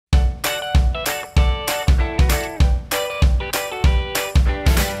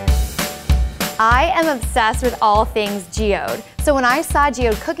I am obsessed with all things geode. So when I saw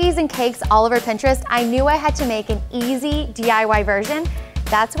geode cookies and cakes all over Pinterest, I knew I had to make an easy DIY version.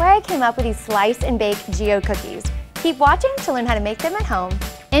 That's why I came up with these slice and bake geode cookies. Keep watching to learn how to make them at home.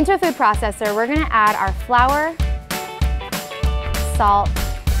 Into a food processor, we're gonna add our flour, salt,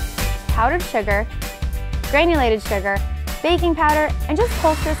 powdered sugar, granulated sugar, baking powder, and just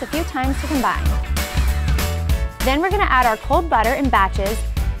pulse this a few times to combine. Then we're gonna add our cold butter in batches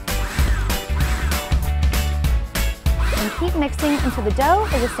and keep mixing until the dough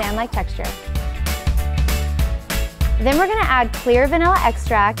is a sand-like texture. Then we're gonna add clear vanilla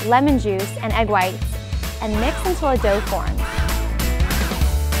extract, lemon juice, and egg whites, and mix until a dough forms.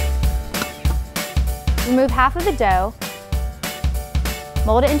 Remove half of the dough,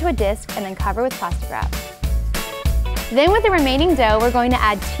 mold it into a disc, and then cover with plastic wrap. Then with the remaining dough, we're going to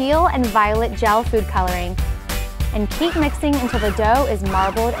add teal and violet gel food coloring, and keep mixing until the dough is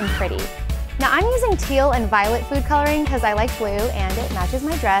marbled and pretty. Now I'm using teal and violet food coloring because I like blue and it matches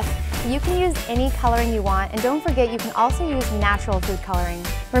my dress. You can use any coloring you want, and don't forget you can also use natural food coloring.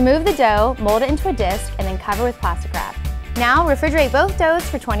 Remove the dough, mold it into a disc, and then cover with plastic wrap. Now refrigerate both doughs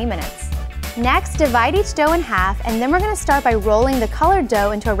for 20 minutes. Next, divide each dough in half, and then we're going to start by rolling the colored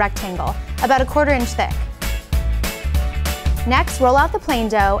dough into a rectangle, about 1/4 inch thick. Next, roll out the plain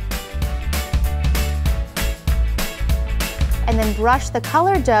dough, and then brush the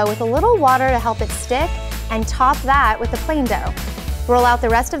colored dough with a little water to help it stick, and top that with the plain dough. Roll out the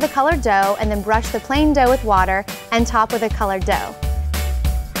rest of the colored dough, and then brush the plain dough with water, and top with a colored dough.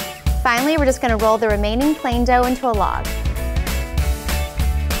 Finally, we're just going to roll the remaining plain dough into a log.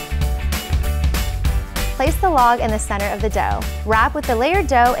 Place the log in the center of the dough. Wrap with the layered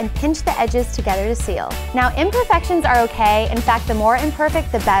dough and pinch the edges together to seal. Now, imperfections are okay. In fact, the more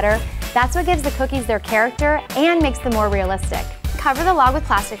imperfect, the better. That's what gives the cookies their character and makes them more realistic. Cover the log with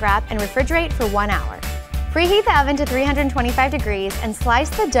plastic wrap and refrigerate for 1 hour. Preheat the oven to 325 degrees and slice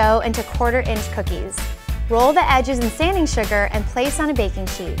the dough into 1/4 inch cookies. Roll the edges in sanding sugar and place on a baking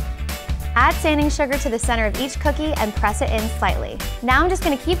sheet. Add sanding sugar to the center of each cookie and press it in slightly. Now I'm just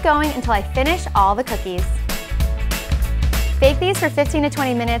going to keep going until I finish all the cookies. Bake these for 15 to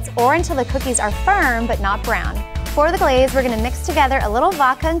 20 minutes or until the cookies are firm but not brown. For the glaze, we're going to mix together a little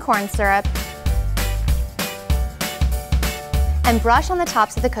vodka and corn syrup and brush on the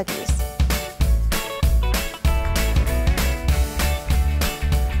tops of the cookies.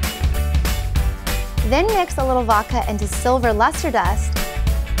 Then mix a little vodka into silver luster dust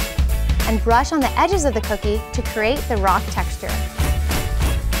and brush on the edges of the cookie to create the rock texture.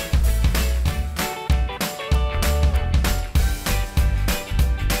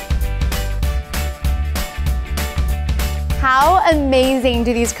 How amazing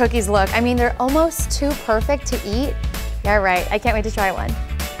do these cookies look? I mean, they're almost too perfect to eat. Yeah, right. I can't wait to try one.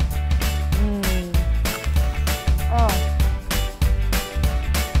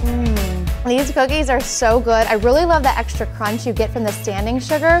 These cookies are so good. I really love the extra crunch you get from the standing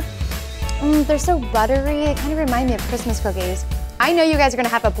sugar. They're so buttery. They kind of remind me of Christmas cookies. I know you guys are gonna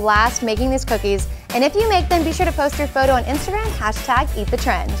have a blast making these cookies, and if you make them, be sure to post your photo on Instagram,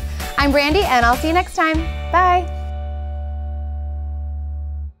 #EatTheTrend. I'm Brandy, and I'll see you next time. Bye.